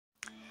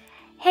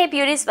Hey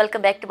beauties,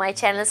 welcome back to my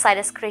channel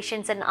Cyrus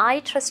Creations, and I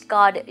trust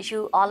God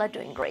you all are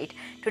doing great.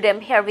 Today I'm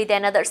here with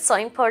another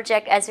sewing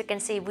project. As you can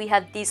see, we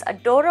have these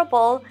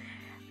adorable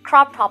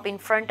crop top in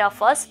front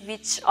of us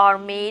which are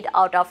made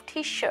out of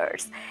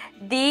t-shirts.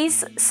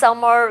 These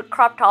summer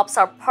crop tops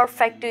are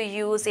perfect to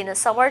use in a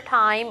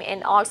summertime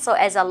and also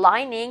as a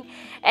lining.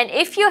 And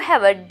if you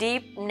have a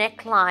deep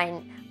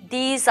neckline,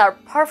 these are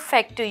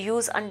perfect to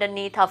use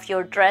underneath of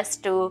your dress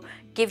to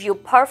give you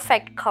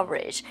perfect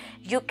coverage.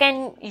 You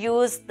can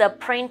use the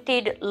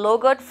printed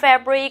logoed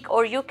fabric,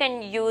 or you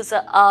can use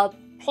a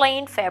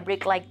plain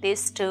fabric like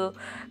this to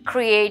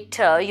create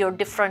your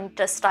different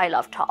style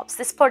of tops.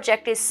 This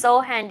project is so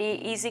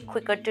handy, easy,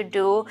 quicker to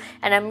do,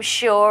 and I'm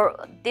sure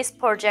this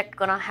project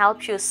gonna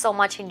help you so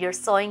much in your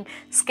sewing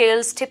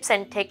skills, tips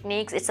and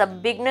techniques. It's a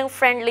beginner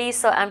friendly,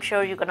 so I'm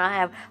sure you're gonna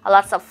have a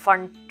lots of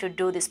fun to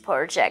do this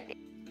project.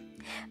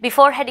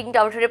 Before heading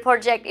down to the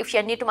project, if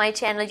you're new to my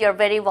channel, you're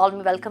very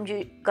warmly welcome.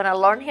 You're gonna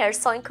learn here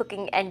sewing,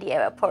 cooking and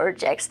DIY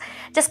projects.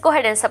 Just go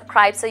ahead and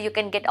subscribe so you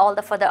can get all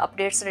the further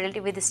updates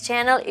related with this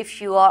channel.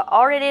 If you are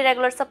already a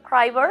regular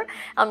subscriber,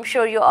 I'm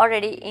sure you're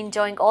already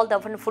enjoying all the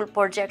wonderful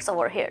projects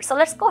over here. So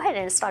let's go ahead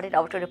and start it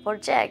out to the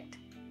project.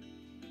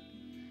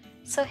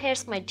 So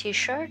here's my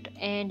t-shirt,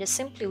 and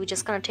simply we're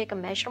just gonna take a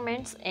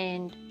measurements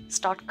and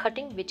start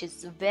cutting, which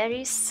is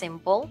very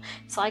simple.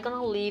 So I'm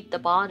gonna leave the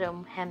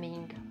bottom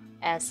hemming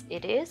as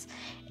it is,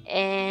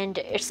 and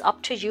it's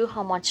up to you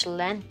how much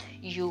length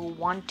you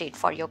want it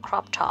for your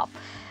crop top,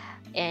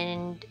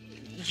 and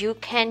you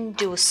can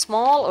do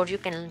small or you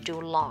can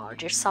do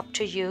large. It's up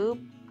to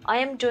you. I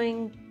am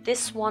doing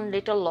this one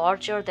little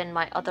larger than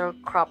my other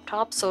crop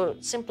top, so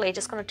simply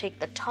just going to take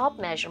the top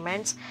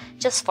measurements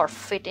just for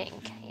fitting.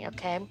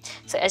 Okay,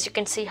 so as you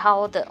can see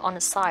how on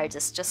the sides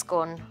it's just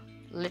going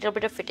little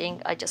bit of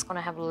fitting. I just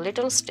gonna have a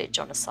little stitch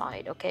on the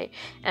side, okay,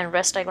 and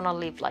rest I'm gonna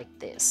leave like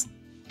this.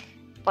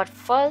 But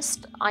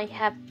first I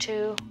have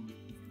to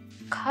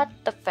cut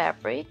the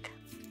fabric.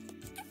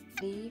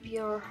 Leave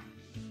your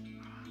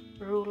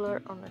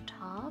ruler on the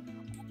top.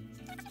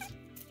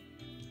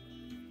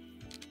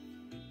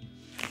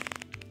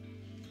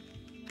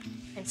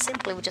 And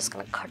simply we're just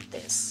gonna cut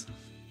this.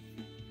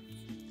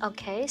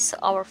 Okay, so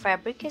our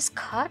fabric is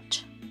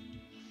cut,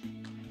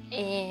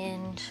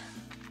 and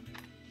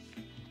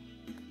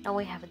now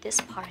we have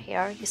this part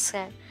here. You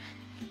said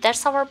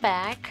that's our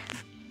back,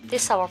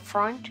 this our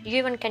front. You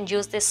even can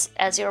use this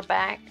as your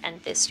back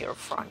and this your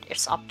front.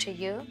 It's up to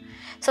you.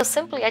 So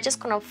simply I just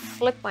gonna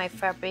flip my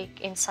fabric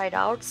inside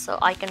out so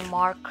I can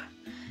mark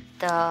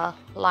the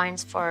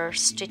lines for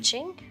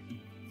stitching,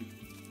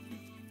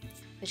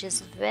 which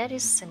is very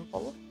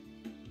simple.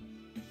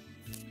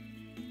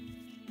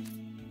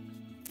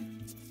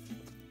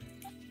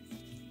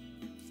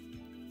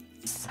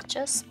 So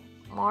just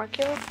mark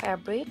your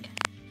fabric.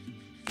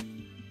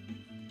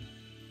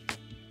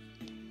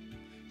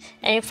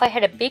 And if I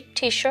had a big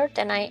t-shirt,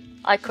 then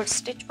I could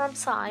stitch from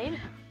side.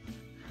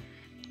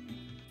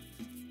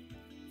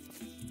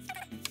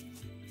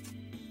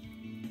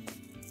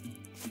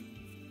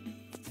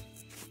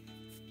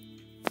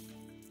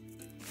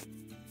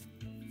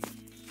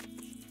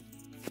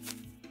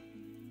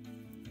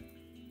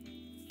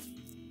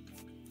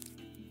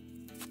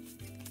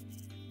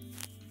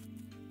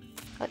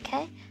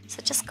 Okay,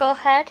 so just go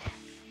ahead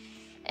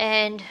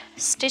and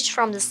stitch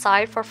from the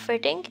side for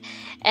fitting,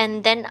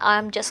 and then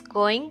I'm just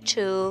going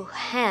to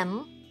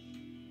hem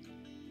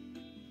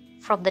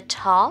from the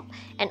top,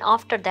 and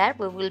after that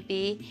we will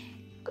be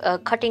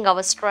cutting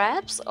our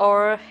straps.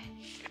 Or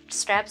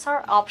straps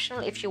are optional.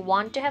 If you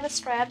want to have a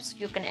straps,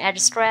 you can add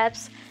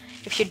straps.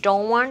 If you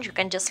don't want, you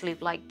can just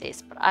leave like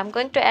this, but I'm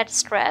going to add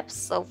straps.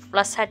 So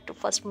let's head to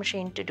first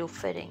machine to do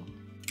fitting.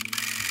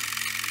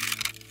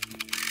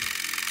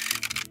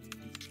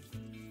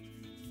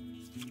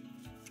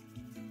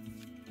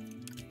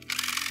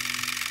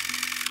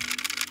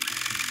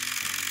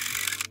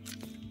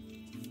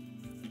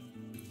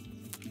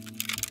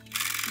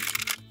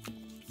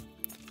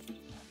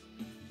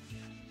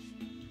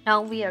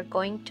 Now we are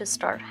going to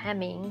start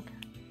hemming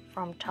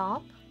from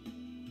top.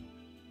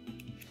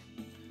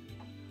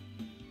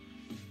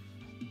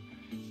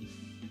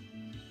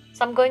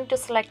 So I'm going to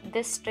select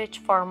this stitch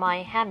for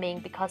my hemming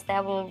because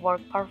that will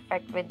work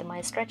perfect with my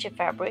stretchy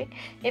fabric.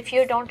 If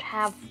you don't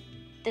have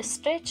this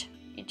stitch,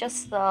 you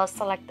just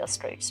select the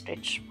straight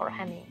stitch for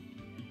hemming.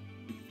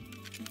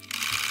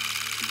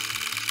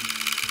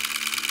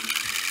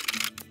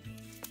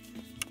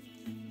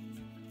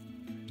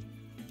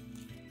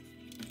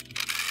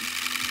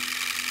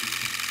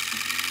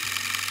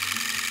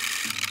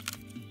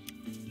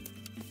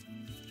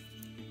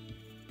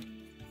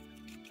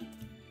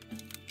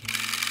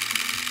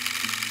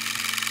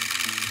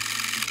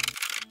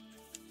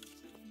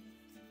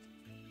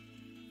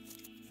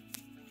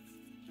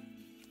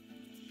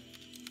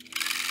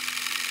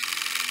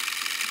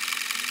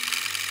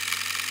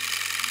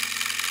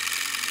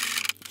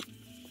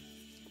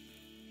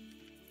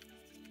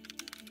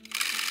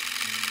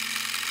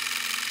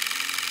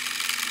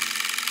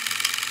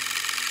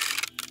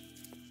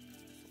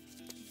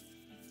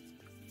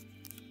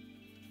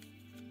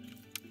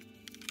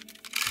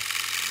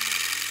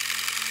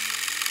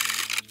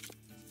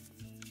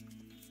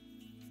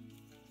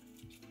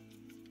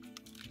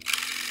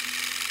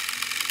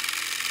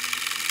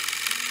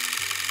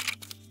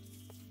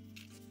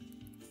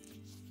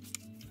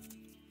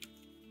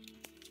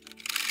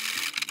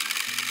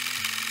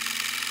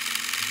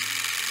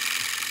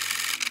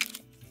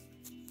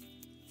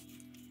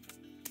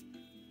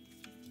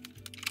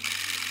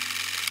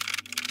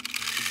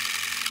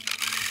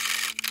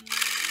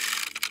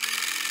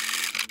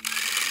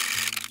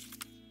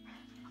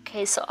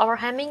 Okay, so our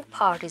hemming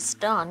part is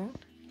done.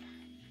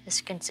 As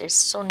you can see, it's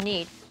so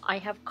neat. I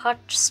have cut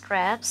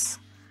straps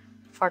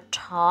for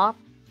top.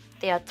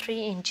 They are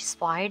 3 inches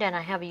wide, and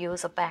I have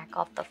used a back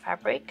of the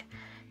fabric.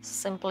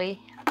 Simply,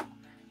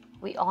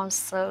 we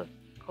also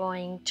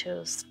going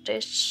to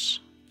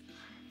stitch.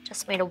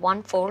 Just made a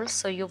 1 fold,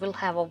 so you will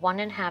have a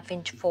 1.5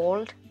 inch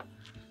fold.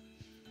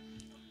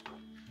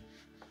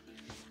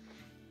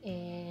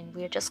 And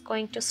we are just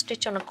going to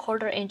stitch on a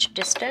 1/4 inch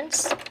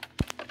distance.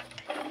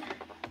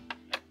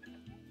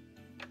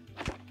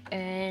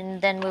 And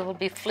then we will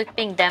be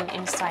flipping them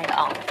inside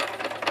out.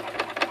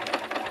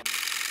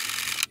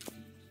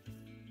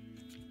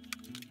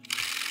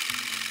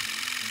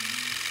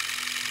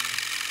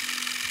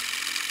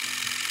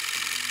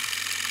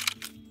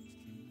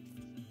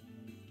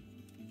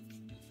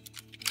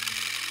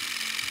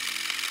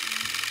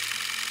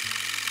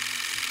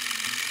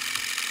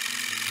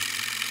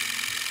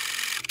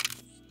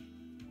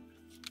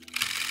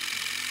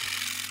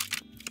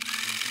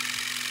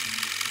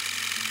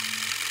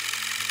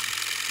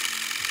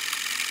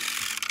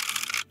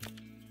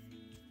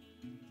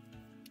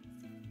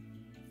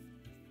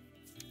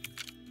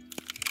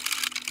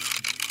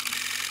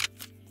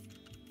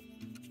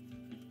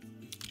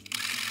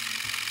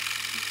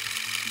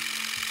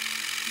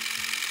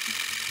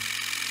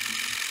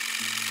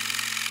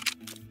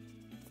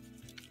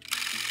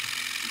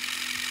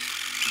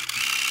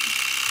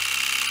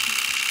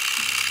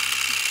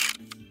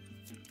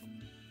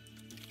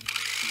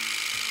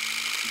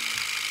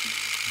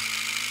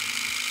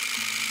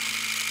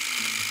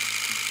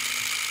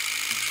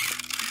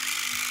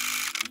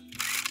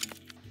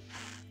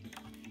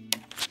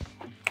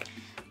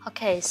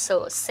 Okay,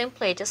 so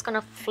simply just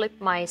gonna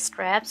flip my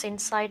straps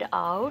inside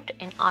out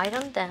and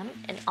iron them,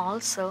 and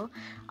also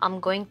I'm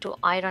going to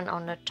iron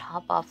on the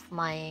top of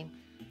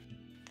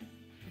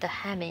the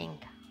hemming.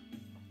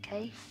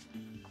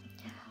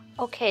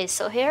 Okay,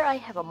 so here I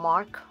have a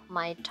mark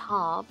my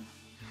top.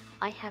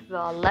 I have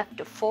left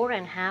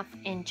 4.5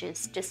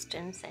 inches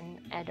distance and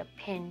add a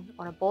pin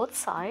on both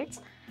sides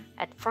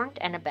at front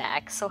and the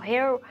back. So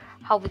here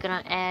how we're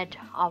gonna add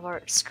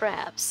our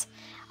straps.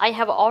 I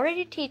have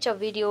already teach a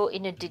video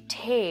in the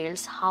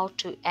details how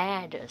to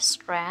add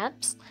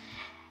straps.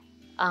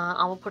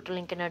 I will put a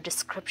link in the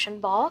description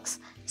box.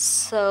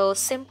 So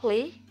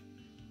simply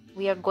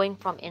we are going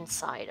from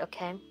inside.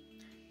 Okay,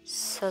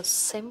 so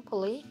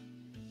simply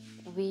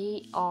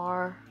we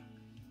are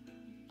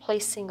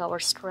placing our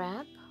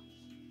strap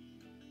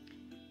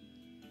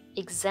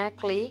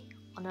exactly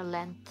on the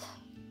length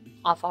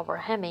of our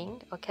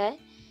hemming. Okay,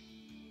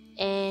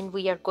 and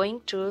we are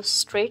going to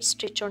straight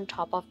stitch on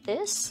top of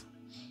this,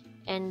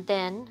 and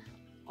then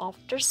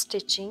after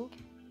stitching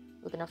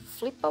we're gonna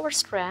flip our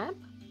strap.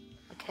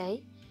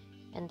 Okay,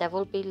 and that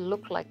will be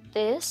look like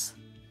this,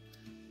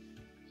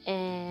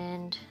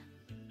 and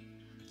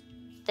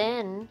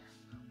then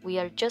we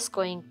are just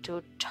going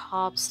to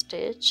top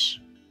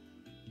stitch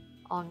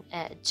on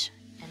edge,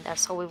 and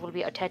that's how we will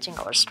be attaching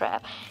our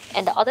strap.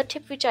 And the other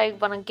tip which I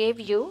wanna give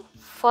you,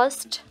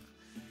 first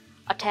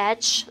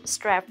attach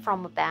strap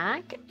from the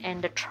back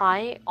and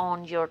try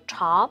on your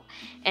top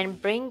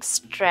and bring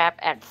strap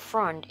at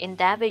front. In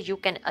that way you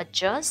can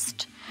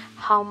adjust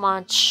how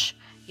much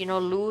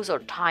loose or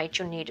tight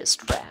you need a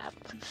strap.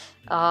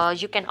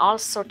 You can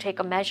also take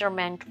a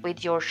measurement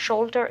with your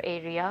shoulder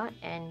area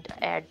and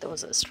add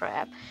those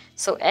strap.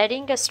 So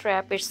adding a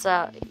strap is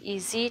a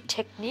easy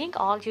technique.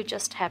 All you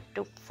just have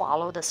to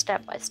follow the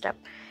step-by-step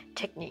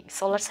technique.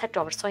 So let's head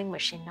to our sewing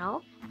machine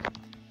now.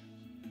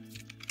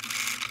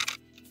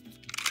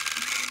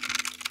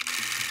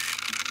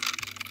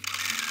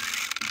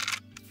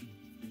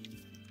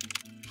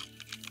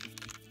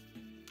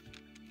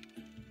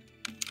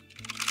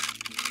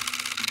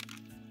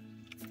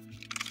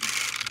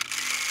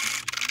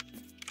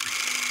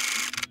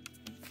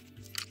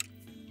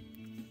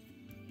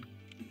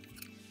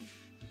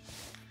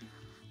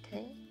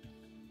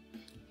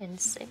 And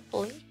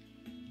simply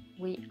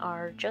we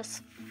are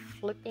just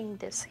flipping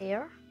this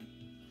here,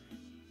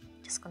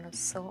 just gonna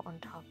sew on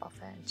top of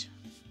edge.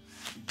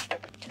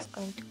 Just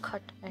going to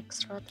cut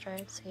extra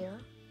threads here.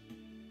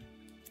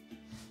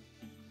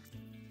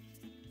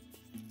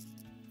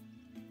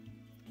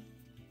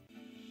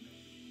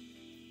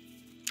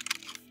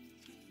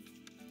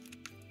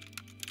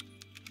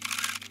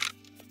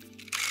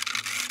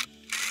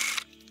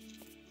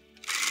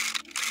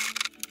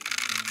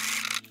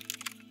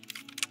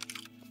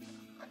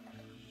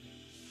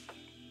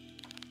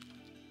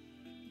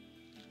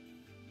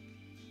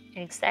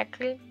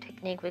 Exactly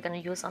technique we're going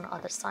to use on the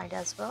other side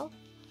as well.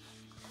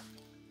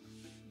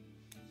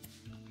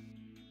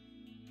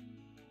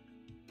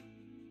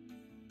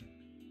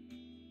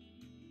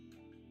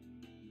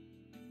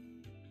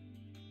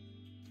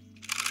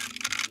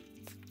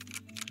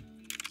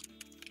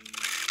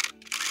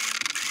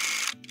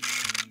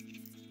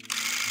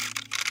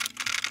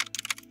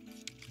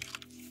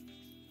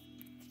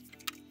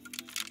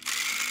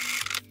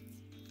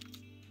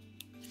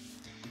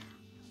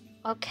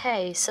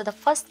 Okay, so the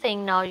first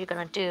thing now you're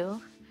gonna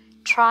do,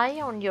 try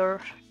on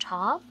your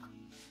top,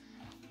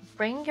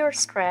 bring your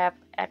strap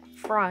at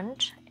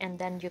front, and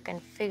then you can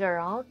figure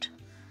out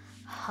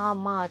how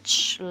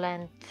much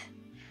length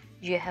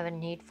you have a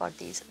need for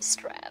these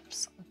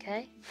straps.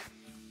 Okay.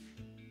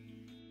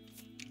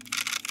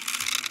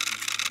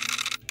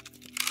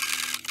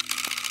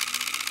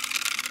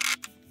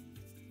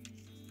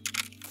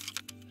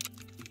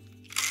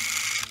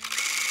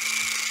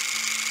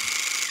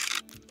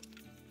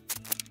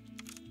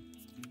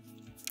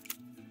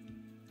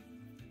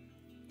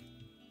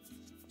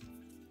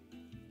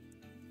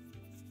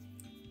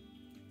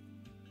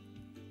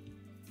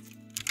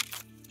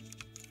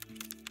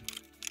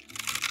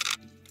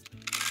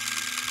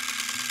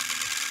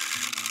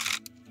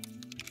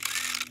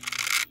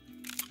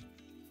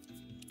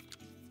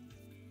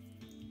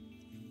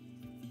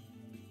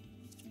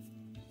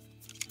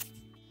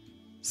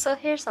 So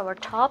here's our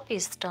top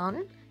is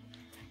done,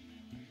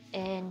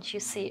 and you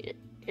see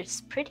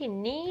it's pretty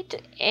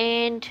neat,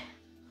 and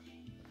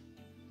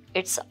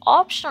it's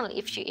optional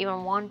if you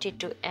even wanted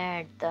to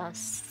add the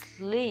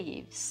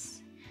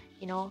sleeves.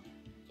 You know,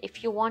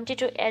 if you wanted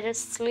to add a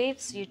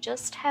sleeves, you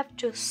just have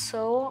to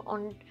sew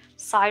on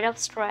side of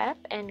strap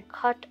and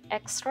cut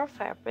extra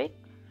fabric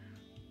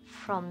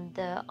from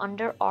the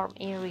underarm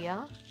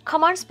area.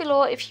 Comments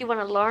below if you want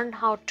to learn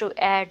how to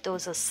add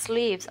those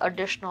sleeves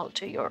additional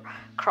to your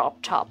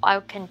crop top. I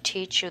can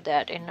teach you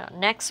that in the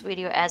next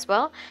video as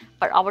well.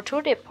 But our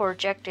 2-day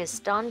project is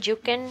done. You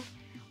can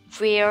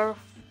wear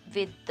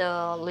with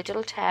the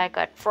little tag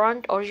at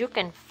front, or you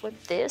can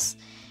flip this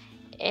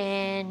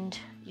and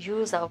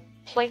use a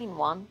plain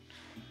one,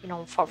 you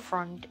know, for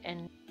front.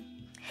 And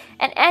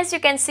as you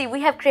can see,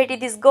 we have created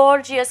these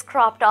gorgeous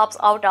crop tops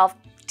out of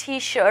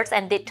t-shirts,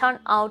 and they turn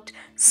out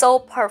so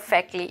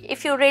perfectly.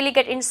 If you really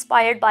get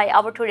inspired by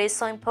our today's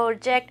sewing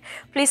project,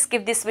 please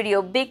give this video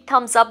a big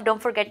thumbs up. Don't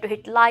forget to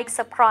hit like,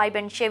 subscribe,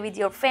 and share with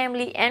your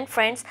family and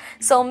friends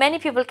so many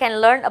people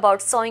can learn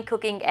about sewing,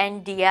 cooking,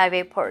 and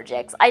DIY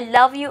projects. I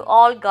love you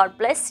all. God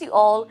bless you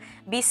all.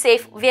 Be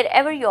safe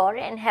wherever you are,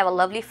 and have a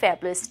lovely,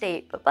 fabulous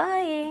day.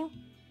 Bye-bye.